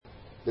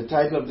The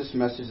title of this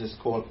message is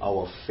called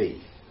Our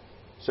Faith.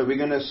 So we're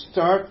going to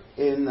start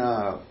in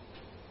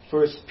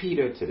 1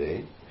 Peter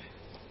today,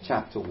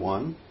 chapter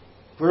 1.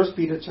 1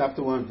 Peter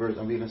chapter 1, and we're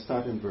going to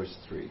start in verse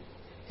 3.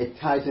 It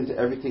ties into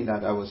everything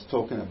that I was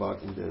talking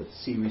about in the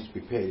series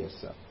Prepare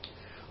Yourself.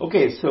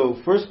 Okay, so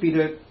 1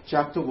 Peter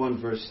chapter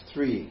 1, verse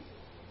 3.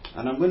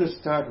 And I'm going to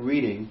start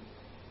reading.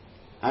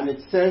 And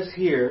it says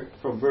here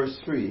from verse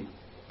 3,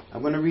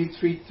 I'm going to read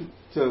 3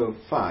 to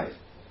 5.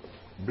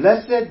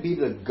 Blessed be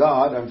the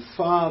God and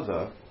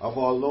Father of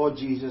our Lord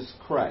Jesus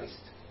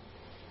Christ,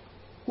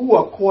 who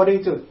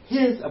according to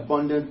his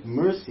abundant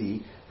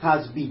mercy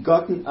has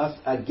begotten us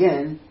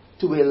again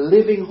to a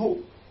living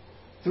hope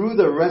through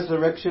the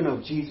resurrection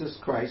of Jesus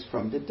Christ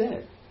from the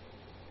dead,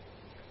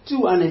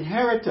 to an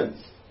inheritance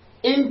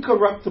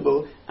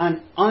incorruptible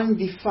and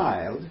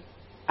undefiled,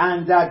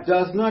 and that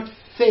does not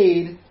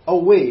fade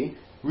away,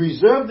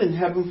 reserved in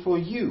heaven for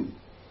you,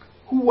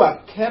 who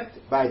are kept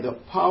by the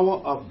power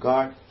of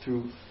God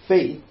through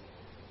faith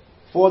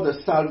for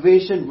the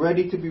salvation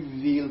ready to be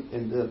revealed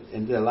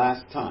in the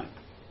last time.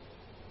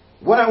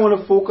 What I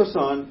want to focus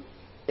on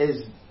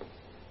is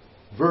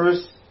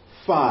verse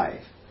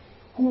 5.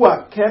 Who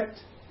are kept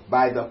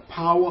by the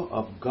power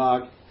of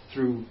God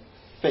through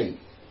faith.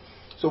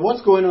 So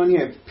what's going on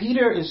here?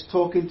 Peter is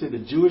talking to the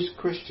Jewish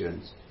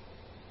Christians.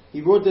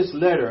 He wrote this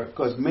letter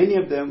because many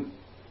of them,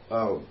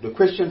 the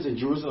Christians in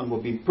Jerusalem,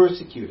 were being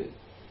persecuted.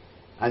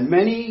 And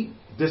many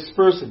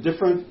dispersed to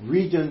different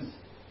regions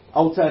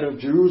outside of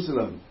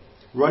Jerusalem,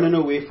 running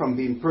away from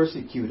being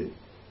persecuted.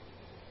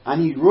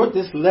 And he wrote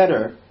this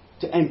letter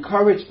to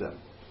encourage them.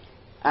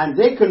 And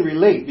they can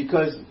relate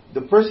because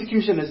the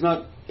persecution is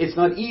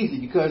not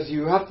easy, because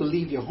you have to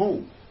leave your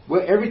home,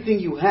 where everything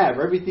you have,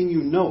 everything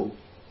you know,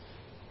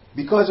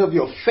 because of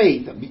your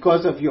faith,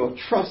 because of your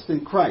trust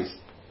in Christ,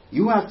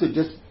 you have to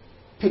just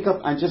pick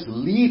up and just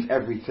leave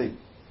everything.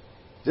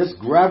 Just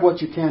grab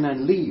what you can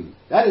and leave.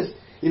 That is,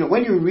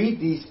 when you read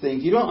these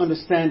things, you don't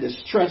understand the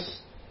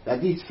stress that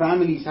these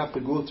families have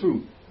to go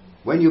through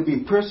when you're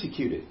being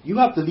persecuted. You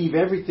have to leave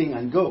everything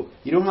and go.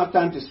 You don't have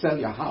time to sell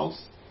your house.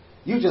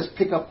 You just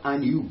pick up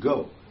and you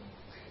go.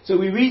 So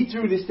we read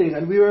through these things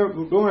and we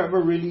don't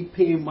ever really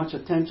pay much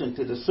attention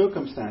to the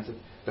circumstances,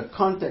 the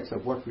context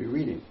of what we're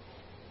reading.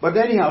 But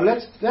anyhow,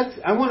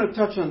 I want to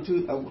touch on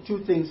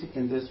two things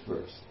in this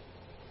verse.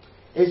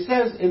 It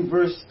says in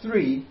verse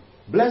 3,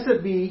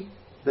 Blessed be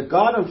the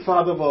God and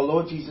Father of our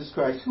Lord Jesus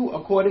Christ, who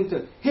according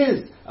to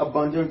his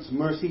abundant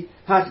mercy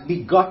has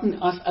begotten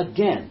us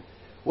again.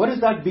 What does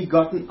that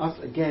begotten us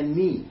again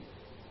mean?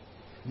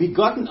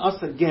 Begotten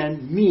us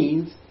again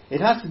means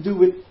it has to do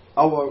with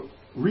our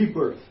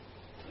rebirth.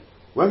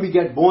 When we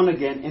get born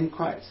again in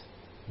Christ.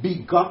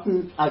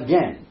 Begotten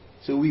again.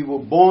 So we were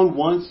born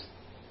once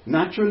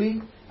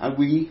naturally, and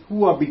we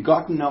who are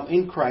begotten now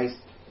in Christ,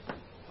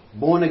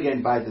 born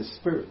again by the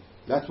Spirit.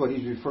 That's what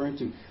he's referring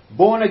to.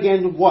 Born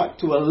again what?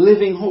 To a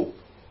living hope.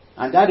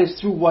 And that is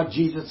through what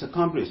Jesus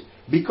accomplished.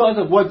 Because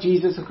of what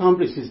Jesus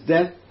accomplished, his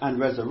death and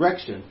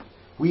resurrection,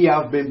 we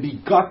have been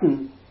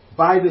begotten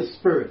by the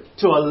Spirit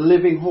to a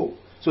living hope.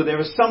 So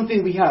there is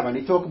something we have, and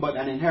they talk about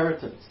an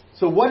inheritance.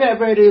 So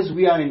whatever it is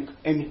we are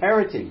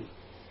inheriting,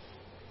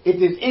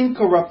 it is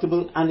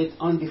incorruptible and it's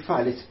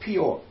undefiled. It's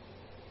pure.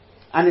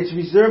 And it's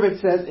reserved,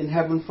 it says, in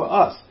heaven for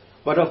us.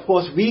 But of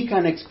course, we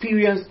can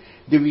experience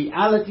the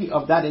reality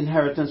of that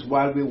inheritance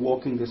while we're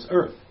walking this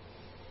earth.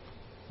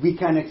 We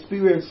can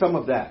experience some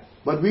of that.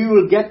 But we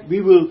will get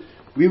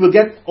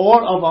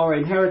all of our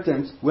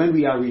inheritance when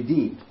we are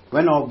redeemed.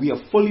 When we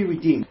are fully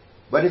redeemed.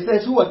 But it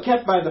says, who are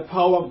kept by the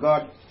power of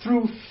God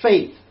through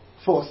faith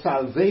for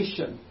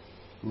salvation,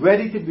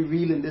 ready to be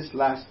revealed in this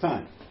last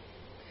time.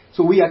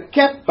 So we are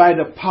kept by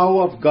the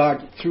power of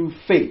God through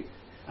faith.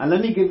 And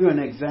let me give you an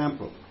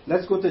example.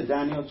 Let's go to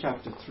Daniel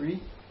chapter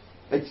 3.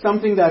 It's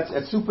something that's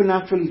a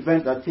supernatural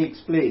event that takes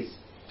place.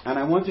 And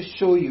I want to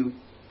show you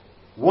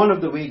one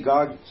of the way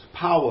God's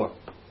power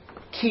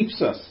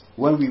keeps us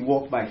when we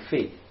walk by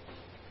faith.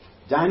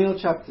 Daniel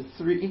chapter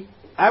 3.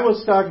 I will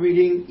start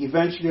reading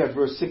eventually at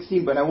verse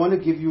 16, but I want to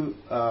give you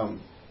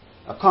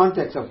a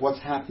context of what's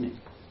happening.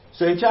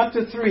 So in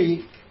chapter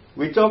 3,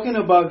 we're talking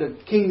about the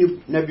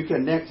king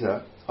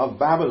Nebuchadnezzar of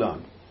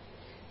Babylon.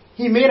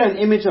 He made an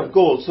image of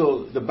gold.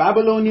 So the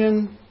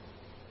Babylonian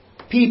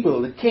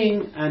people, the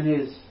king and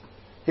his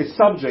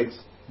subjects,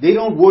 they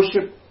don't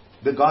worship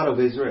the God of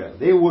Israel.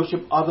 They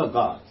worship other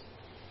gods.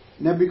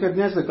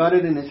 Nebuchadnezzar got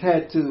it in his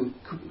head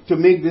to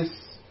make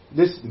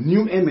this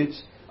new image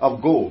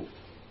of gold.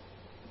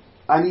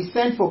 And he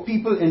sent for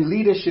people in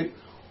leadership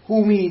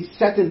whom he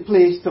set in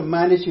place to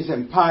manage his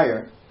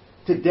empire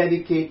to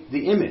dedicate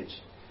the image.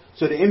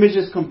 So the image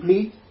is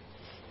complete.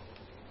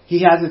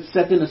 He has it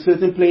set in a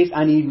certain place,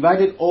 and he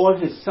invited all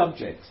his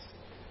subjects,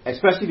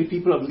 especially the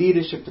people of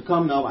leadership, to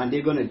come now, and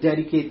they're going to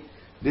dedicate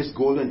this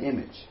golden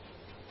image.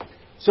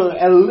 So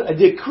a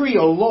decree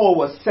or law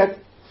was set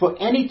for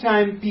any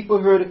time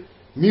people heard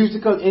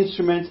musical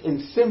instruments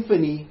in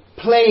symphony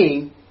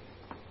playing,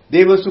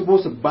 they were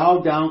supposed to bow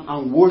down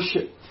and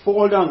worship,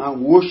 fall down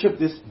and worship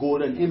this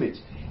golden image.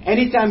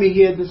 Anytime you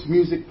hear this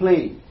music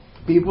playing,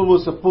 people were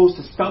supposed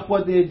to stop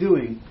what they're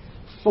doing,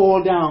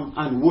 fall down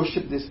and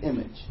worship this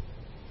image.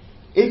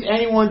 If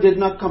anyone did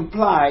not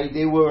comply,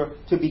 they were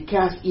to be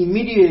cast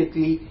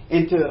immediately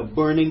into a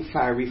burning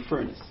fiery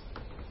furnace.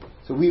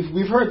 So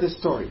we've heard this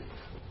story.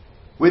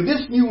 With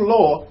this new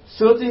law,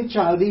 certain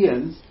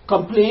Chaldeans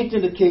complained to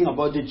the king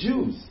about the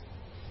Jews,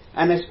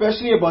 and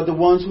especially about the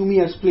ones whom he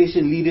has placed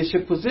in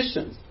leadership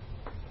positions.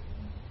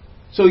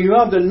 So you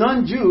have the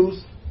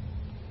non-Jews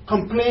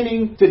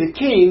complaining to the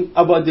king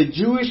about the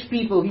Jewish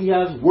people he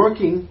has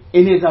working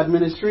in his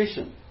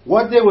administration.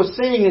 What they were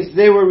saying is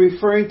they were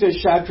referring to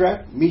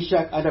Shadrach,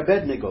 Meshach, and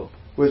Abednego.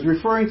 Was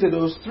referring to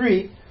those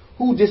three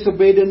who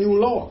disobeyed the new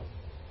law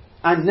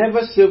and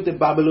never served the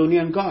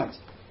Babylonian gods.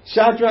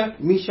 Shadrach,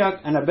 Meshach,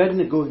 and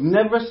Abednego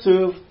never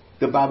served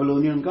the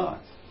Babylonian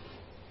gods.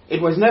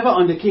 It was never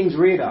on the king's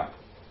radar.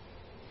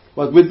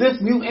 But with this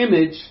new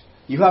image,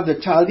 you have the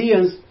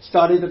Chaldeans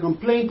starting to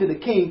complain to the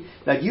king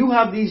that you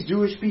have these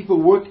Jewish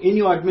people work in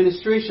your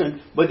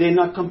administration, but they're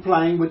not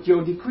complying with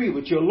your decree,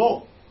 with your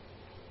law.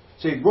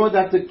 So he brought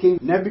that to King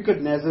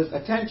Nebuchadnezzar's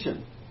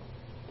attention.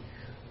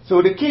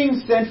 So the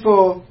king sent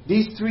for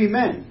these three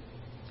men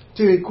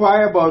to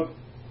inquire about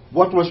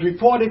what was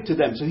reported to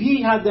them. So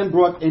he had them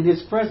brought in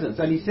his presence,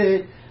 and he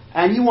said,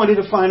 and he wanted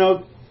to find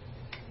out,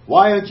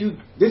 why aren't you,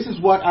 this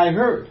is what I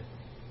heard.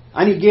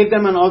 And he gave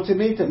them an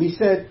ultimatum. He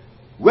said,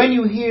 when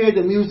you hear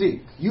the music,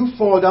 you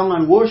fall down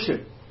and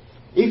worship.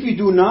 If you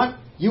do not,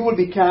 you will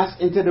be cast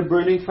into the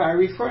burning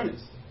fiery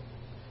furnace.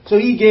 So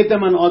he gave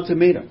them an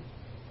ultimatum.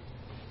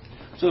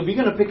 So we're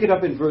going to pick it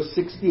up in verse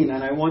 16,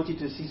 and I want you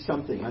to see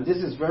something. And this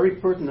is very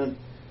pertinent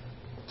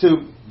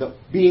to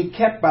being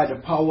kept by the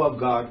power of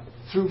God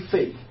through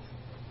faith.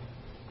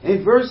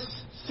 In verse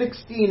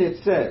 16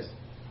 it says,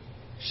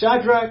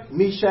 Shadrach,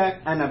 Meshach,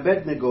 and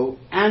Abednego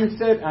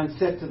answered and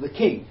said to the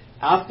king,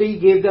 after he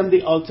gave them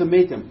the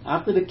ultimatum,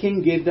 after the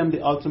king gave them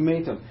the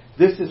ultimatum,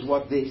 this is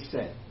what they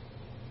said.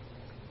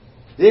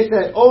 They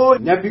said, O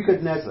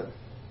Nebuchadnezzar,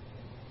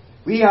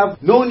 we have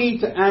no need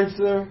to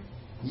answer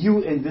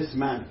you in this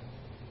manner.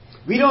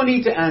 We don't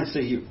need to answer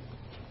you.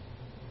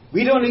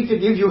 We don't need to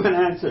give you an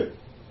answer.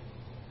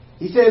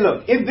 He said,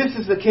 look, if this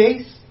is the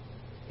case,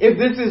 if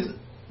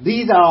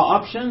these are our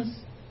options,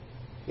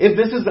 if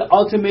this is the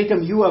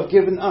ultimatum you have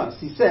given us,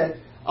 he said,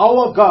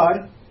 our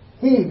God,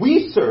 whom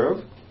we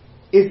serve,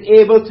 is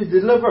able to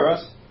deliver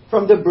us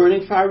from the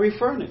burning fiery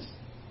furnace.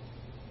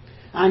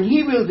 And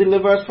he will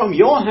deliver us from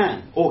your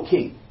hand, O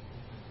king.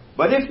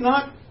 But if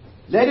not,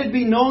 let it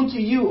be known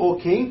to you, O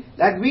king,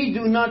 that we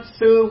do not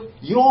serve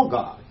your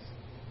gods,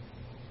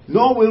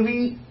 nor will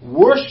we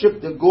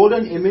worship the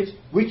golden image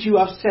which you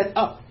have set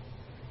up.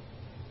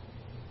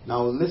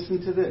 Now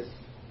listen to this.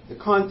 The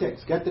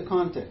context. Get the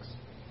context.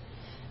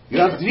 You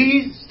have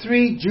these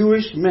three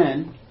Jewish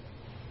men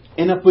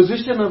in a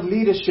position of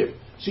leadership.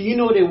 So you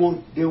know they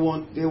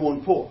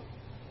won't pour.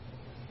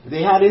 If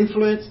they had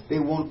influence, they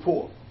won't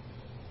pour.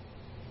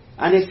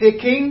 And they say,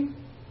 King,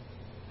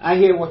 I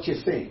hear what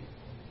you're saying.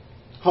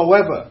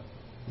 However,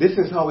 this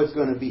is how it's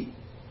going to be.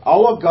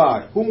 Our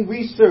God, whom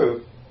we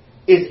serve,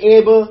 is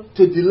able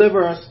to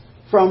deliver us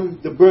from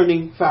the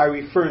burning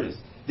fiery furnace.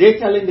 They're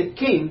telling the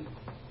king,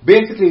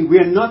 basically, we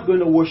are not going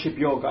to worship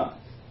your gods.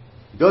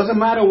 Doesn't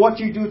matter what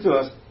you do to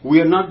us, we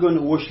are not going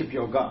to worship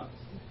your gods.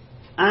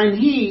 And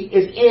he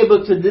is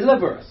able to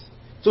deliver us.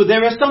 So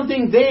there is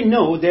something they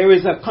know, there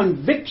is a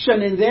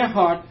conviction in their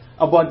heart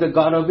about the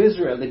God of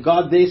Israel, the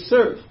God they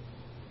serve.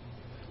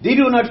 They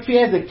do not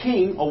fear the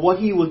king or what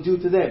he will do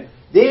to them.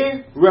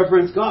 They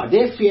reverence God.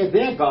 They fear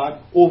their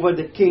God over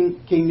the King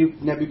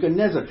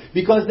Nebuchadnezzar,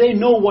 because they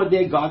know what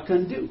their God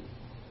can do.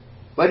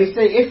 But he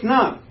say, if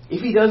not,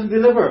 if he doesn't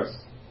deliver us,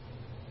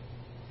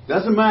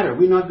 doesn't matter,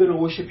 we're not going to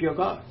worship your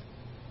God.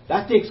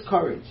 That takes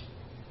courage.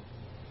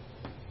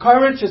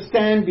 Courage to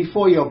stand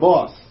before your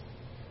boss,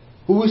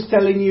 who is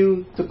telling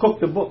you to cook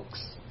the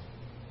books,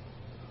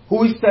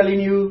 who is telling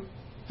you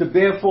to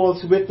bear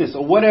false witness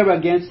or whatever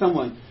against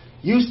someone.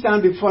 You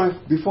stand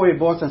before your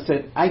boss and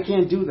say, I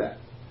can't do that.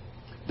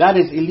 That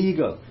is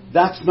illegal.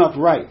 That's not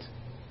right.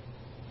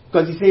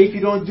 Because you say, if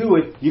you don't do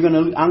it,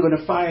 I'm going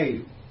to fire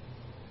you.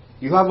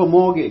 You have a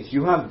mortgage.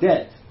 You have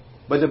debt.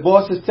 But the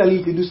boss is telling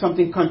you to do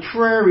something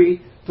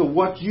contrary to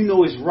what you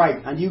know is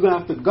right. And you're going to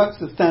have the guts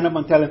to stand up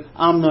and tell him,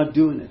 I'm not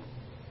doing it.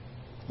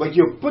 But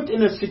you're put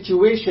in a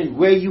situation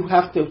where you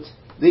have to,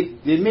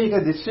 they make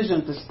a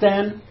decision to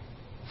stand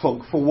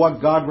for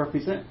what God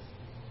represents.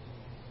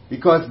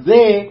 Because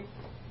they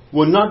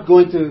were not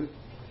going to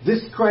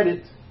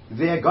discredit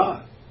their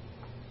God.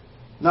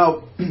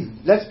 Now,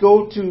 let's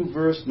go to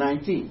verse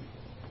 19.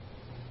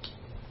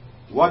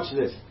 Watch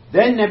this.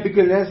 Then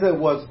Nebuchadnezzar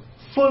was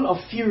full of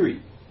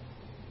fury,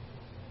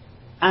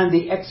 and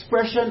the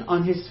expression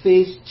on his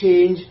face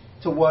changed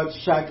towards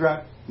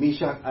Shadrach,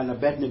 Meshach, and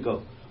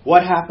Abednego.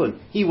 What happened?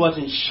 He was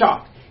in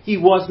shock. He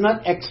was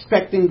not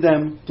expecting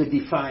them to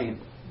defy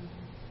him.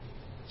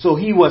 So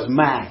he was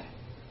mad.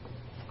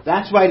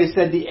 That's why they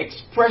said the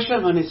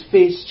expression on his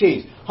face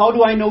changed. How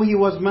do I know he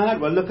was mad?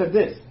 Well, look at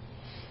this.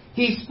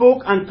 He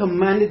spoke and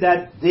commanded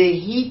that they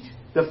heat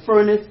the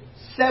furnace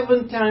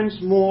 7 times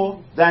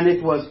more than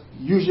it was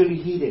usually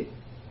heated.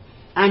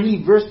 And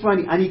he, verse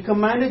 20, and he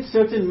commanded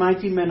certain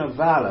mighty men of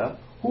valor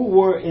who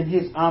were in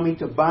his army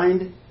to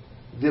bind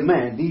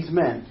these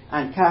men,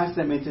 and cast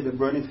them into the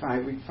burning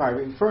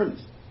fiery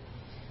furnace.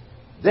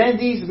 Then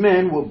these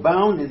men were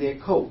bound in their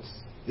coats,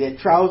 their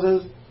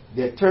trousers,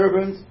 their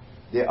turbans,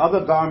 their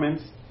other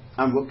garments,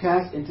 and were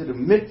cast into the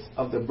midst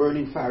of the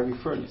burning fiery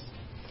furnace.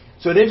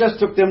 So they just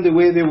took them the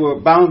way they were,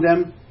 bound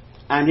them,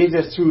 and they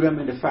just threw them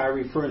in the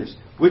fiery furnace,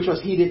 which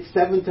was heated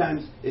 7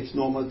 times its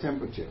normal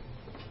temperature.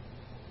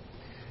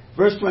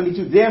 Verse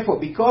 22, therefore,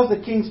 because the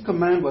king's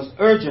command was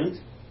urgent,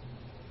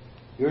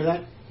 hear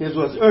that? His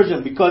was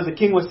urgent, because the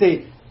king was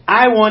saying,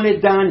 I want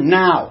it done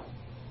now.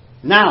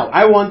 Now.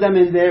 I want them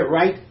in there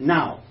right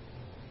now.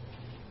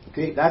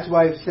 Okay, that's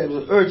why it said it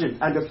was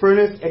urgent. And the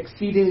furnace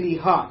exceedingly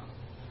hot.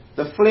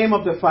 The flame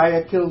of the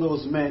fire killed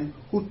those men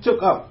who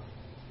took up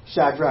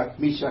Shadrach,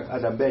 Meshach,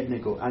 and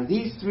Abednego. And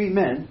these 3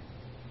 men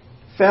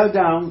fell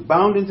down,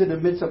 bound into the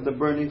midst of the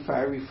burning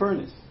fiery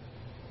furnace.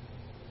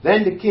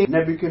 Then the king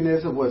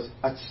Nebuchadnezzar was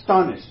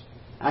astonished,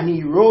 and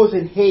he rose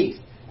in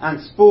haste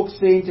and spoke,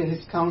 saying to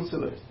his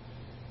counselors,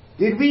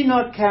 did we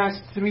not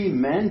cast 3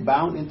 men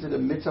bound into the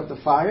midst of the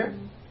fire?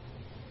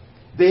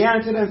 They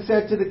answered and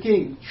said to the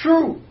king,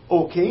 true,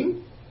 O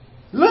king.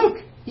 Look,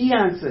 he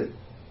answered,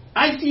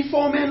 I see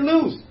 4 men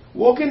loose,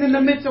 walking in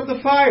the midst of the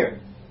fire,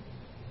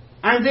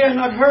 and they are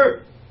not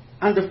hurt,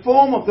 and the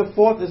form of the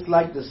 4th is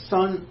like the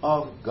Son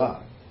of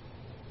God.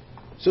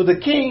 So the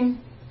king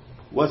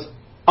was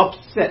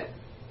upset.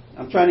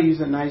 I'm trying to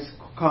use a nice,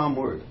 calm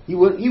word. He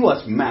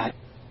was mad.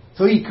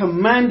 So he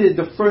commanded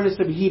the furnace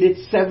to be heated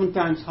 7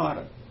 times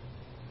hotter.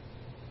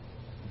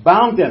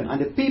 Bound them,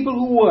 and the people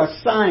who were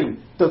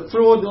assigned to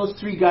throw those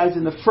 3 guys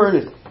in the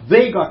furnace,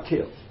 they got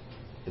killed.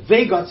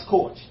 They got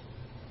scorched.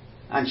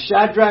 And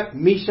Shadrach,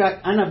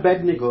 Meshach, and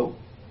Abednego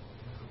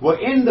were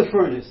in the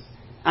furnace,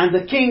 and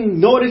the king,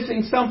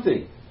 noticing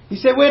something, he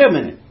said, wait a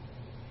minute,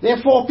 there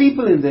are 4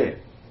 people in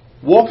there,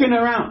 walking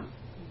around.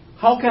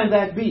 How can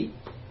that be?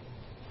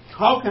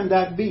 How can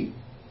that be?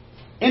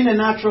 In the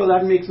natural,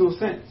 that makes no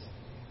sense.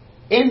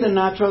 In the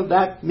natural,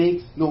 that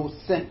makes no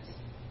sense.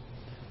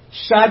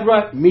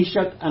 Shadrach,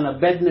 Meshach, and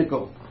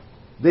Abednego,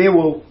 they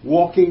were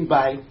walking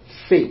by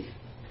faith.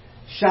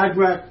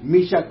 Shadrach,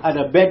 Meshach, and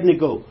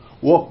Abednego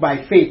walked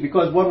by faith.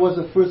 Because what was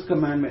the first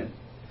commandment?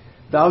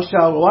 Thou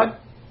shalt what?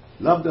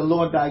 Love the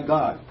Lord thy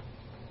God.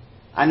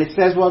 And it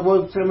says what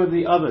were some of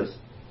the others?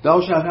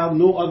 Thou shalt have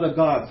no other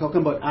gods.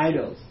 Talking about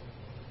idols.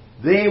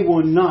 They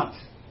were not.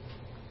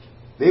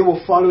 They were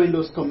following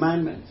those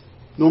commandments,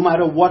 no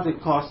matter what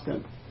it cost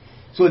them.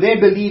 So they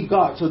believed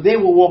God. So they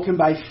were walking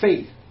by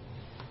faith.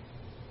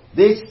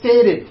 They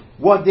stated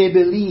what they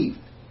believed.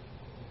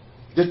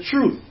 The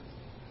truth.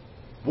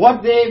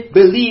 What they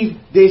believed,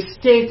 they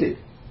stated.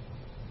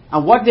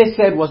 And what they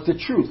said was the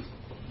truth.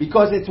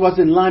 Because it was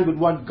in line with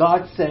what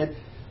God said,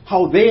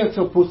 how they are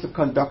supposed to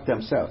conduct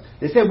themselves.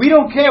 They said, we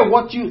don't care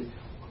what you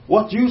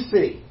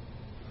say.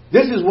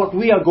 This is what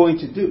we are going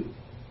to do.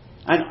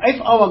 And if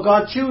our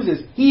God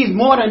chooses, He is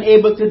more than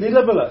able to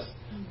deliver us.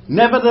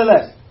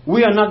 Nevertheless,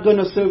 we are not going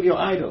to serve your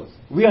idols.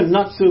 We are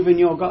not serving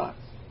your God.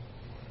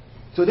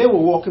 So they were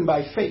walking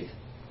by faith.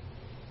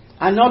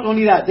 And not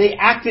only that, they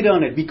acted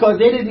on it because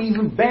they didn't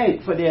even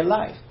beg for their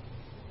life.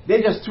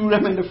 They just threw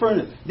them in the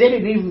furnace. They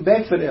didn't even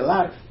beg for their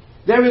life.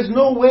 There is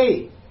no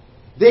way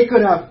they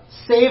could have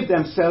saved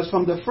themselves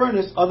from the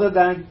furnace other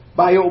than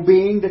by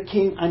obeying the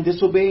king and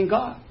disobeying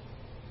God.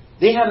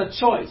 They had a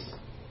choice.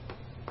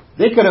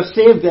 They could have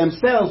saved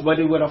themselves, but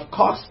it would have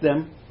cost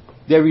them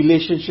their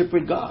relationship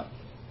with God.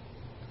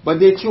 But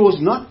they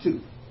chose not to.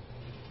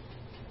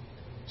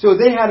 So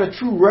they had a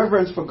true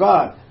reverence for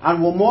God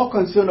and were more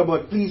concerned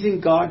about pleasing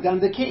God than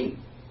the king.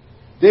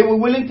 They were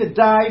willing to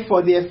die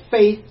for their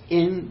faith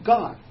in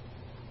God.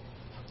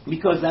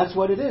 Because that's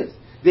what it is.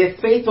 Their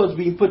faith was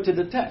being put to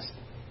the test.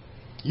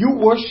 You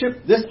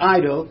worship this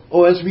idol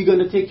or else we're going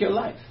to take your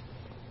life.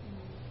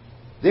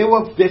 Their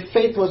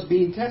faith was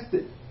being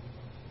tested.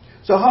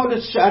 So how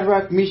did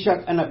Shadrach,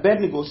 Meshach, and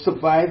Abednego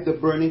survive the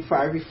burning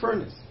fiery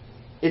furnace?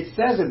 It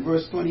says in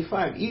verse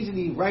 25,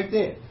 easily right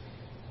there.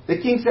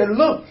 The king said,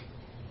 look,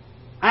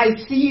 I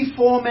see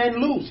 4 men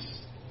loose,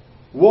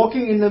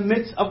 walking in the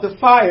midst of the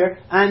fire,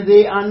 and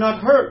they are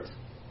not hurt.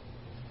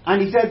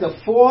 And he said the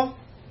form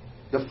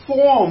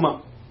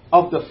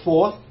of the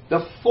 4th,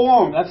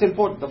 that's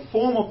important, the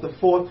form of the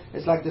 4th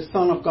is like the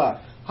Son of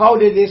God. How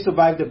did they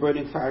survive the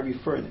burning fiery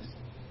furnace?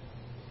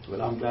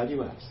 Well, I'm glad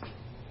you asked.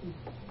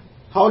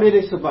 How did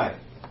they survive?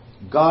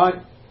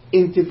 God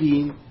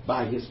intervened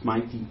by His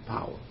mighty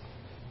power.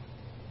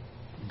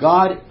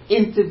 God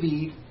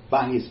intervened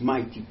by His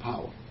mighty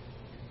power.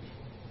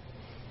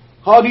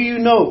 How do you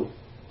know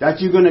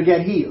that you're going to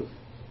get healed?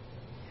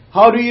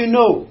 How do you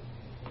know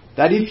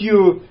that if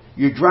you're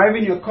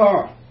driving your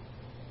car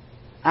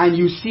and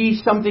you see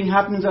something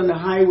happens on the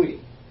highway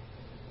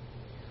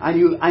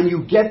and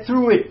you get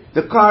through it,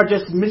 the car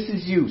just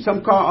misses you,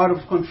 some car out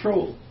of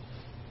control,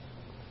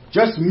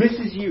 just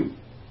misses you,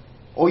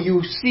 or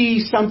you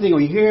see something, or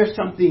you hear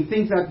something,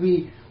 things that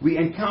we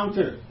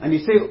encounter, and you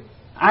say,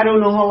 I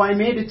don't know how I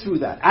made it through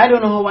that. I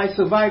don't know how I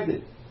survived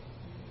it.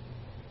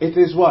 It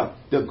is what?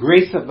 The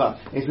grace of God.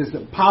 It is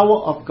the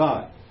power of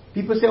God.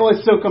 People say, oh,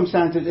 it's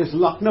circumstances, it's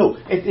luck. No,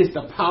 it is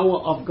the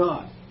power of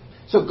God.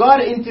 So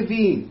God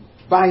intervened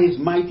by His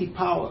mighty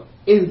power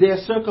in their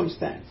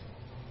circumstance.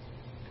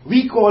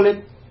 We call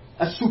it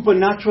a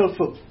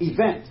supernatural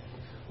event.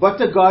 But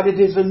to God it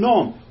is a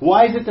norm.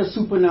 Why is it a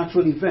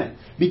supernatural event?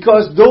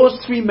 Because those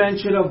 3 men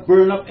should have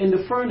burned up in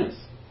the furnace.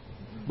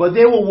 But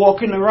they were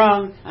walking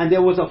around and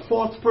there was a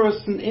 4th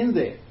person in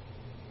there.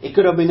 It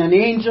could have been an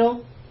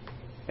angel.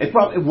 It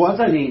was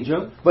an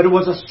angel, but it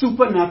was a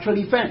supernatural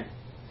event.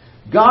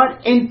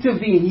 God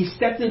intervened. He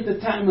stepped into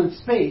time and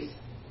space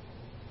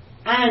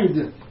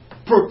and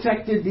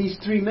protected these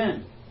 3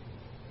 men.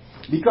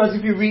 Because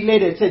if you read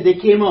later, it said they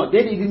came out.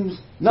 They didn't,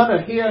 not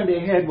a hair on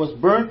their head was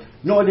burnt,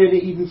 nor did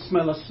they even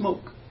smell of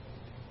smoke.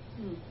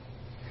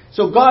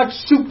 So God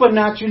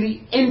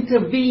supernaturally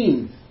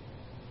intervened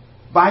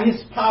by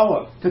His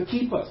power to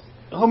keep us.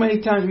 How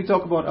many times we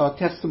talk about our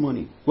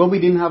testimony when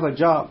we didn't have a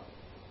job?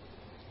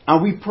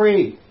 And we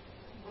prayed.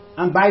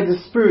 And by the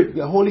Spirit,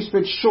 the Holy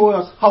Spirit showed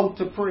us how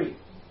to pray.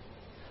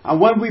 And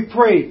when we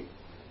pray,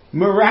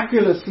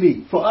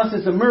 miraculously, for us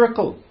it's a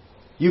miracle.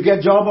 You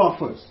get job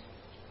offers.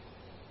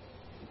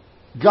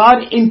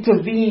 God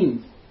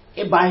intervenes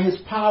by His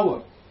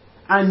power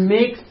and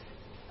makes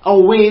a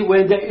way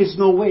where there is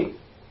no way.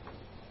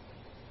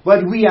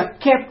 But we are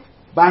kept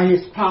by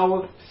His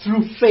power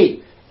through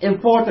faith.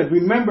 Important.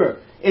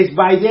 Remember, it's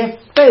by their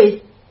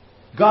faith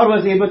God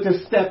was able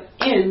to step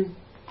in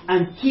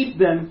and keep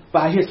them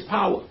by His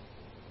power.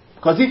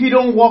 Because if you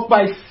don't walk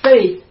by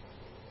faith,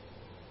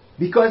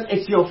 because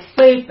it's your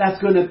faith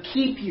that's going to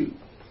keep you.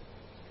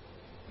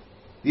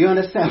 Do you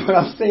understand what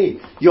I'm saying?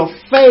 Your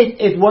faith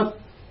is what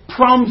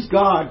prompts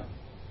God,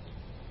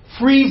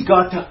 frees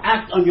God to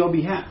act on your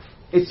behalf.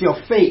 It's your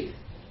faith.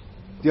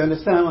 Do you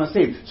understand what I'm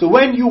saying? So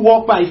when you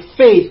walk by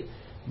faith,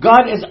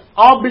 God is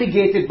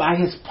obligated by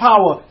His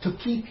power to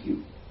keep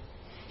you.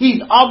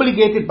 He's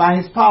obligated by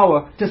His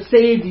power to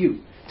save you,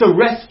 to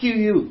rescue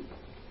you.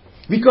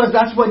 Because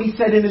that's what He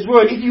said in His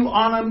Word. If you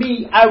honor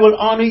me, I will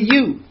honor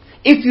you.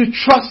 If you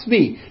trust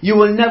me, you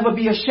will never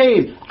be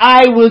ashamed.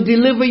 I will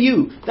deliver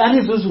you. That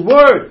is His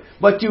Word.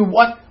 But you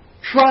what?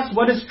 Trust.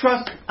 What is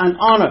trust and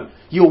honor?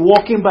 You're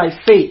walking by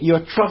faith.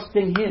 You're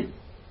trusting Him.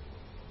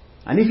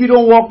 And if you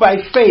don't walk by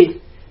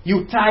faith,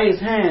 you tie His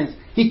hands.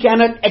 He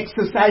cannot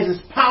exercise His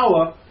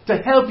power to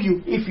help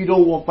you if you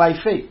don't walk by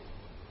faith.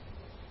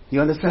 You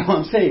understand what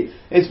I'm saying?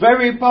 It's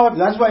very important.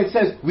 That's why it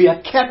says we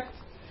are kept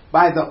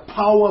by the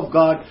power of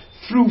God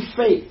through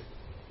faith.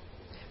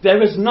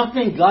 There is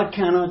nothing God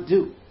cannot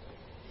do.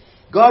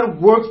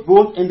 God works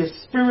both in the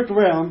spirit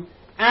realm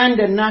and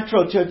the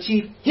natural to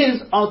achieve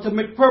His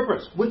ultimate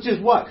purpose, which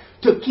is what?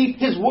 To keep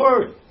His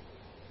word.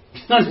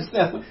 You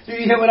understand? Do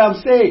you hear what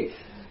I'm saying?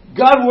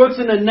 God works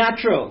in the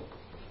natural.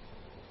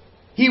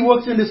 He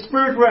works in the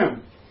spirit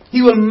realm.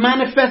 He will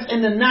manifest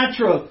in the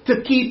natural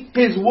to keep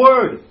His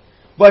word.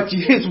 But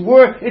His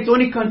word, it's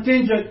only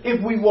contingent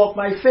if we walk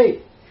by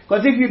faith.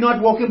 Because if you're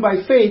not walking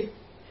by faith,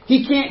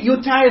 He can't, you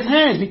tie His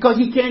hands because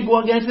He can't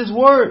go against His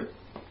word.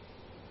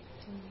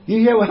 You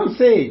hear what I'm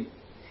saying?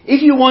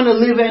 If you want to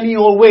live any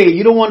old way,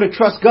 you don't want to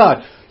trust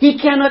God, He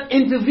cannot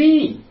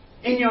intervene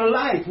in your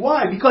life.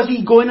 Why? Because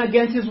He's going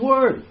against His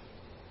word.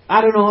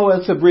 I don't know how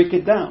else to break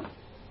it down.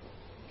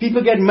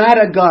 People get mad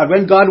at God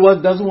when God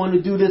doesn't want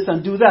to do this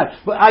and do that.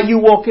 But are you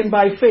walking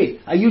by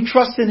faith? Are you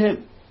trusting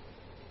Him?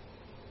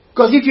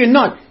 Because if you're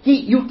not,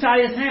 you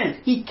tie His hands.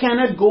 He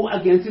cannot go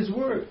against His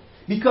word.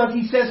 Because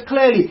He says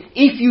clearly,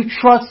 if you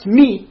trust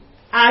me,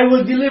 I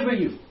will deliver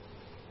you.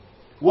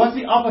 What's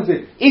the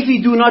opposite? If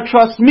you do not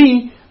trust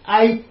me,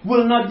 I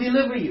will not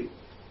deliver you.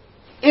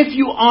 If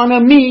you honor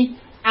me,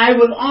 I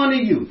will honor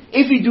you.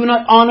 If you do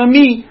not honor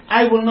me,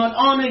 I will not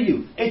honor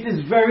you. It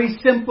is very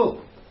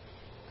simple.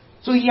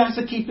 So He has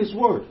to keep His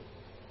word.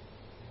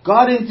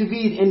 God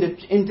intervened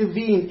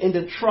in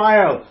the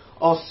trial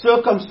or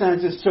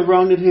circumstances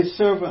surrounding His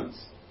servants.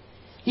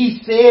 He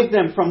saved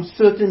them from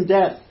certain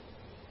death.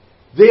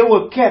 They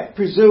were kept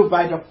preserved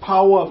by the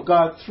power of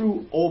God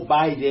through or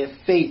by their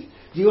faith.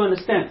 Do you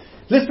understand?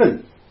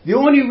 Listen, the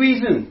only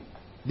reason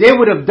they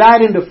would have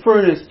died in the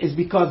furnace is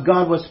because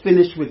God was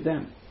finished with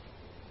them.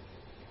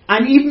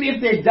 And even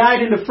if they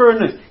died in the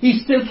furnace, He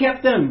still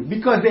kept them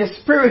because their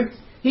spirit,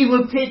 He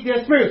will take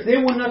their spirits. They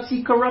will not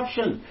see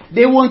corruption.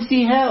 They won't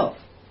see hell.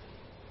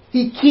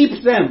 He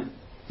keeps them.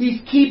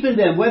 He's keeping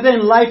them, whether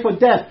in life or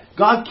death.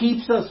 God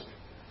keeps us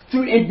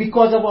through it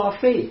because of our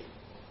faith.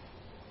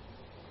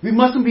 We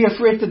mustn't be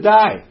afraid to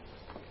die.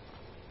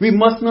 We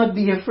must not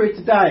be afraid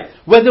to die.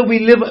 Whether we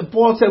live,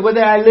 Paul said,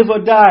 whether I live or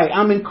die,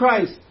 I'm in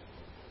Christ.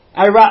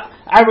 I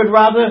would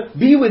rather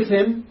be with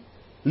Him,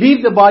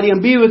 leave the body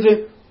and be with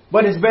Him,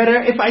 but it's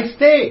better if I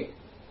stay,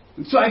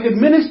 so I could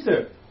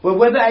minister. But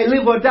whether I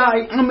live or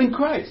die, I'm in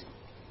Christ.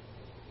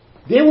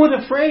 They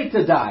weren't afraid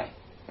to die,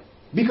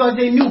 because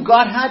they knew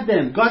God had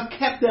them. God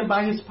kept them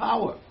by His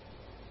power.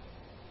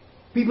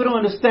 People don't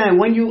understand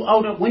when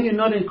you're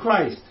not in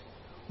Christ.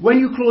 When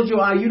you close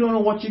your eye, you don't know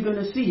what you're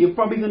going to see. You're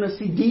probably going to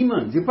see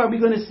demons. You're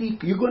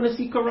going to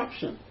see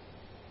corruption.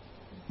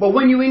 But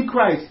when you're in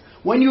Christ,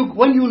 when you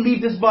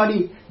leave this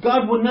body,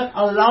 God will not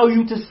allow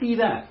you to see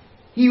that.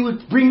 He will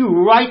bring you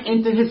right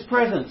into His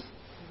presence.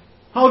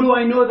 How do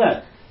I know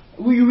that?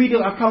 We read the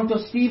account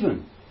of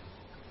Stephen.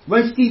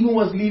 When Stephen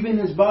was leaving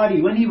his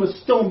body, when he was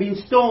being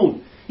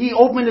stoned, he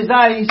opened his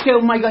eye and he said,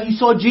 oh my God, he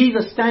saw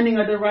Jesus standing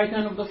at the right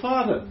hand of the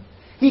Father.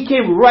 He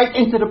came right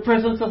into the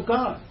presence of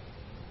God.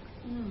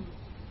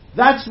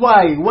 That's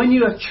why when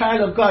you're a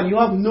child of God, you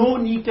have no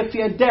need to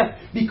fear death,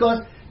 because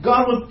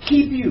God will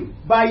keep you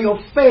by your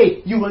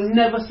faith. You will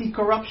never see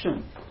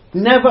corruption.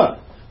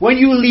 Never. When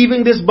you're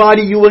leaving this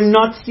body, you will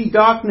not see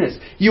darkness.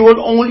 You will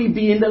only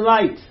be in the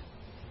light.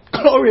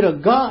 Glory to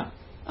God.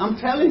 I'm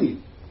telling you.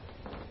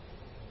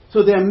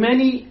 So there are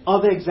many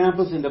other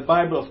examples in the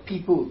Bible of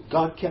people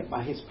God kept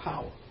by His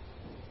power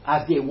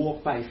as they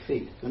walk by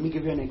faith. Let me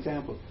give you an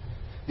example.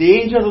 The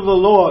angel of the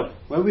Lord,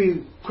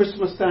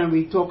 Christmas time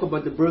we talk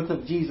about the birth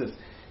of Jesus.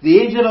 The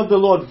angel of the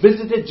Lord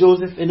visited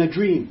Joseph in a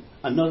dream,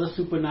 another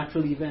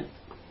supernatural event,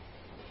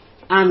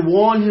 and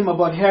warned him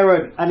about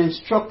Herod and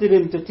instructed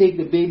him to take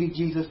the baby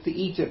Jesus to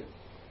Egypt.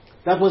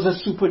 That was a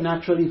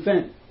supernatural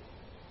event.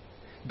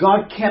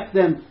 God kept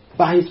them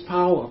by His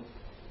power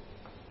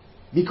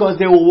because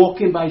they were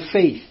walking by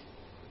faith.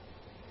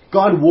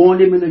 God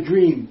warned him in a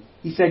dream.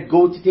 He said,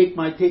 go to take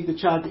the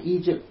child to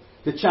Egypt,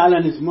 the child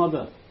and his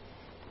mother.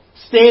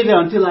 Stay there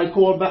until I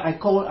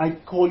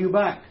call you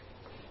back.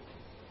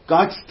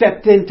 God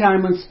stepped in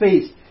time and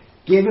space,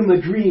 gave him a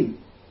dream,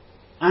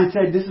 and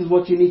said, this is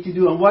what you need to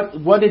do. And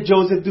what did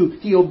Joseph do?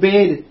 He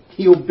obeyed.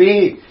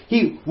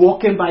 He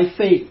walking by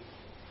faith.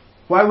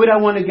 Why would I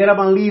want to get up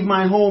and leave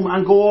my home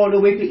and go all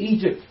the way to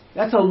Egypt?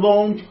 That's a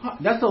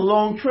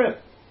long trip.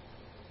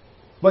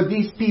 But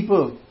these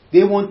people,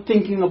 they weren't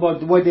thinking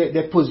about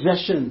their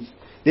possessions.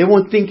 They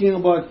weren't thinking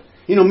about,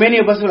 many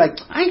of us are like,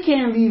 I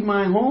can't leave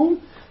my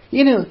home.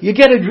 You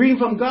get a dream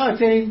from God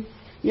saying,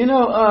 we're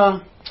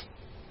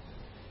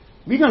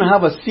going to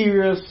have a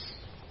serious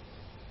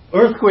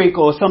earthquake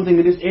or something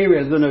in this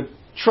area. It's going to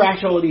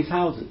trash all these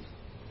houses.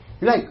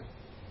 Then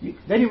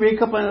you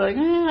wake up and you're like,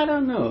 I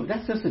don't know.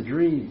 That's just a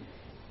dream.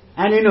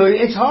 And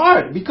it's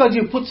hard because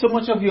you put so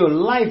much of your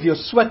life, your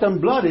sweat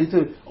and blood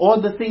into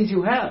all the things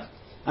you have.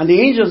 And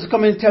the angels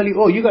come and tell you,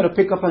 oh, you got to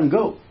pick up and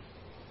go.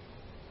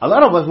 A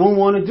lot of us won't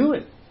want to do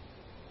it.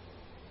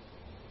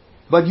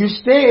 But you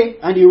stay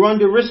and you run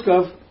the risk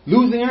of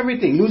losing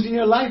everything, losing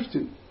your life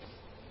too.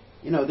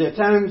 There are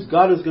times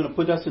God is going to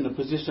put us in a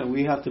position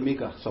we have to make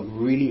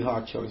some really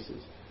hard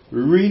choices.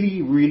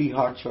 Really, really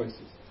hard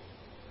choices.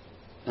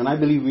 And I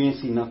believe we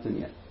ain't seen nothing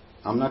yet.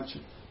 I'm not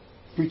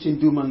preaching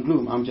doom and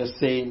gloom. I'm just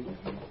saying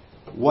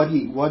what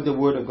the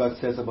Word of God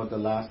says about the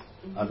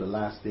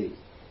last days.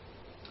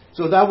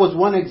 So that was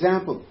one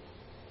example.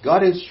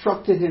 God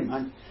instructed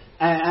him,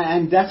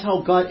 and that's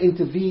how God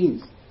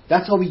intervenes.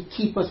 That's how He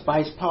keeps us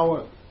by His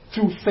power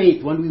through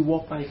faith when we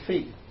walk by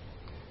faith.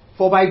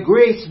 For by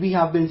grace we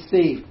have been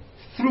saved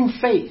through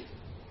faith.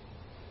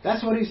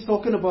 That's what he's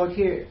talking about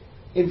here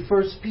in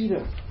 1 Peter.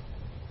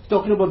 He's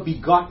talking about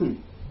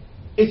begotten.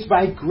 It's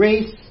by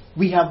grace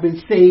we have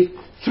been saved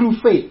through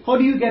faith. How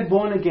do you get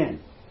born again?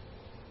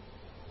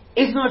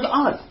 It's not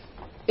us.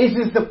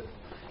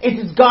 It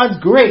is God's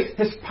grace,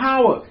 His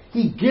power.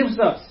 He gives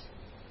us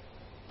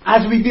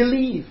as we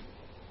believe.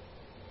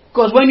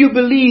 Because when you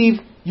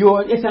believe,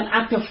 it's an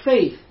act of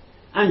faith.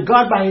 And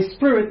God by His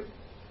Spirit,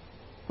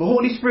 the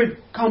Holy Spirit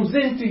comes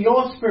into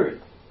your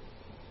spirit.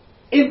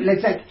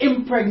 It's like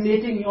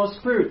impregnating your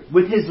spirit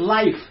with His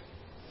life.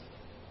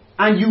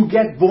 And you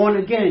get born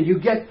again.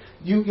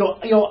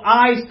 Your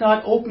eyes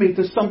start opening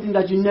to something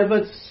that you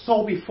never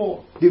saw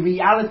before. The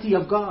reality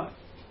of God.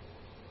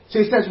 So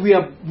He says we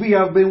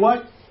have been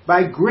what?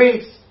 By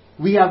grace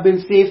we have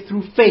been saved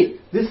through faith.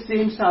 This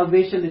same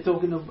salvation they're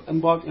talking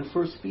about in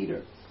 1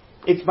 Peter.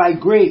 It's by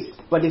grace,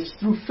 but it's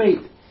through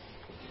faith.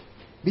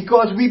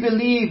 Because we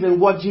believe in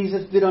what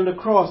Jesus did on the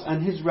cross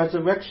and His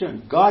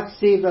resurrection. God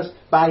saved us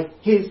by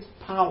His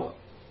power.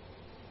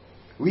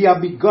 We are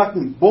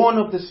begotten, born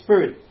of the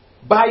Spirit,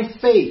 by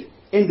faith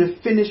in the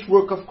finished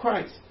work of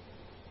Christ.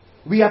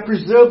 We are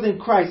preserved in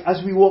Christ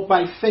as we walk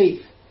by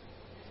faith.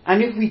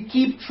 And if we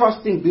keep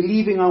trusting,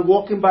 believing and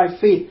walking by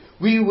faith,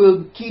 we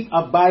will keep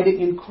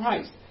abiding in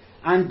Christ.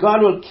 And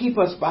God will keep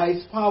us by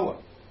His power.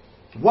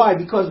 Why?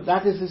 Because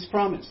that is His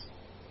promise.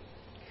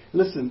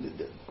 Listen,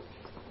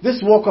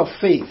 this walk of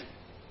faith,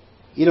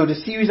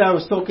 the series I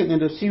was talking in,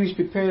 the series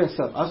Prepare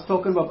Yourself, I was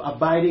talking about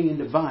abiding in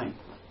the vine.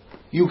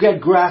 You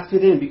get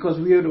grafted in because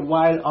we are the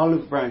wild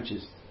olive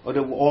branches.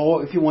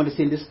 Or if you want to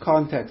say in this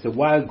context, the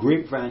wild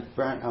grape branches.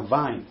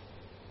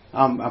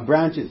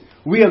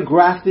 We are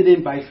grafted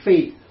in by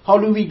faith. How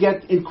do we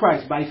get in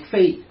Christ? By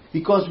faith.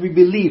 Because we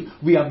believe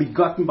we are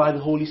begotten by the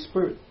Holy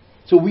Spirit.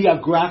 So we are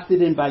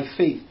grafted in by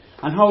faith.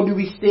 And how do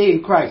we stay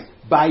in Christ?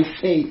 By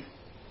faith.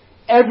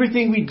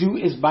 Everything we do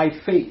is by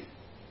faith.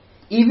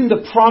 Even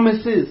the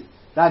promises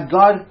that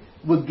God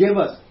will give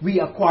us, we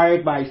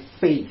acquired by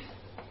faith.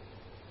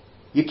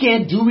 You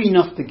can't do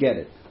enough to get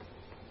it.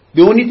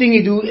 The only thing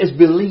you do is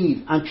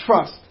believe and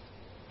trust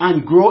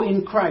and grow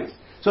in Christ.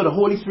 So the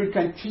Holy Spirit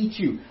can teach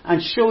you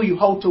and show you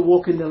how to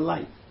walk in the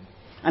light.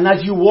 And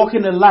as you walk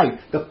in the light,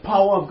 the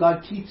power of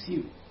God keeps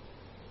you.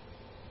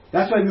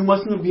 That's why we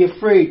mustn't be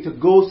afraid to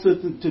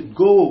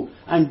go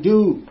and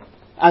do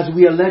as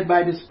we are led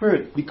by the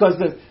Spirit. Because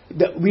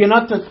we are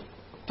not to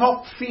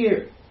talk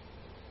fear.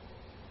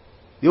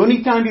 The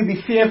only time you'll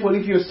be fearful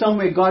if you're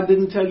somewhere God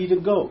didn't tell you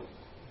to go.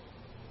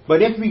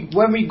 But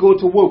when we go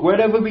to work,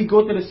 wherever we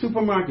go to the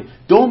supermarket,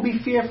 don't be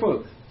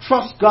fearful.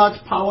 Trust God's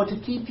power to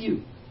keep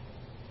you.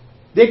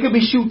 They could be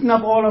shooting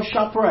up all of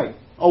ShopRite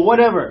or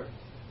whatever.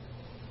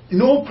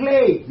 No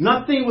plague,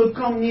 nothing will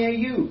come near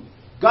you.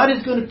 God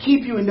is going to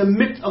keep you in the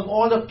midst of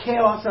all the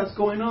chaos that's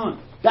going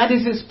on. That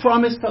is His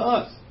promise to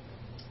us.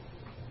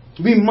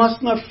 We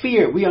must not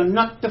fear. We are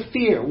not to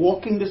fear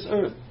walking this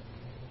earth.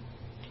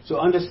 So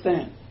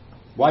understand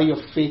why your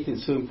faith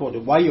is so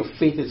important. Why your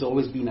faith is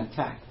always being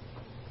attacked.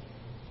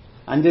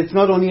 And it's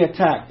not only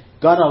attacked.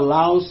 God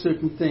allows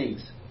certain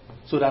things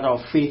so that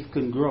our faith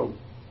can grow.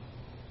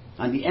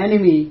 And the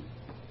enemy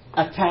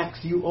attacks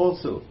you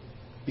also.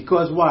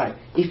 Because why?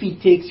 If he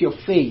takes your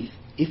faith,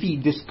 if he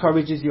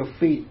discourages your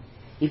faith,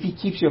 if he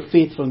keeps your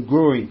faith from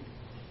growing,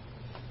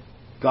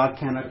 God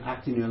cannot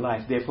act in your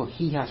life. Therefore,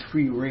 He has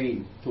free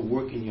reign to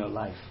work in your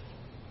life.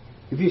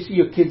 If you see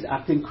your kids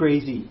acting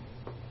crazy,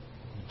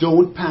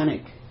 don't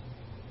panic.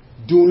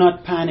 Do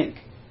not panic.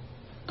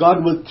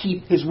 God will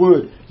keep His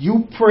word.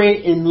 You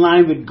pray in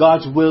line with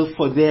God's will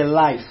for their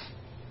life.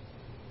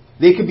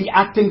 They could be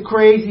acting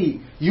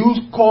crazy. You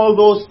call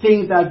those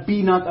things that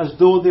be not as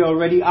though they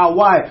already are.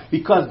 Why?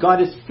 Because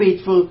God is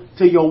faithful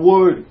to your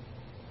word.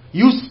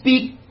 You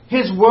speak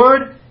His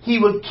word, He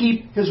will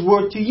keep His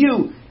word to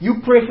you. You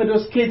pray for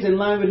those kids in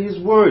line with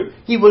His word.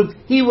 He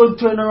will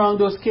turn around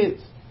those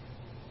kids.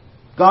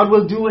 God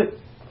will do it.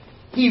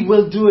 He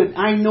will do it.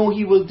 I know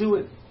He will do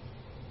it.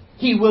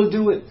 He will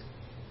do it.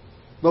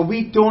 But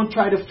we don't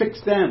try to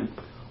fix them.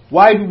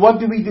 Why? What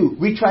do?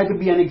 We try to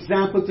be an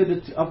example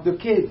of the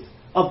kids,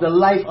 of the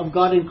life of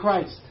God in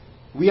Christ.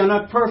 We are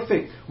not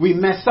perfect. We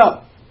mess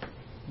up.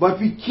 But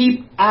we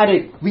keep at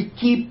it. We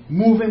keep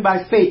moving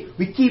by faith.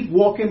 We keep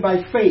walking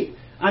by faith.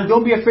 And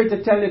don't be afraid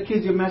to tell your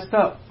kids you messed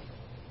up.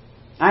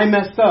 I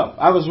messed up.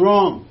 I was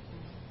wrong.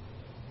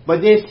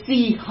 But they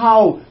see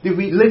how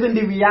we live in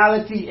the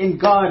reality in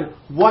God,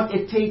 what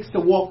it takes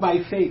to walk by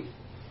faith.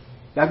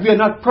 That we are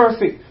not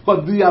perfect,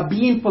 but we are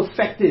being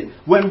perfected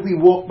when we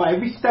walk by.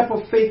 Every step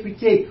of faith we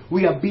take,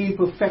 we are being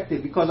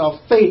perfected because our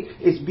faith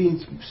is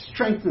being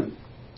strengthened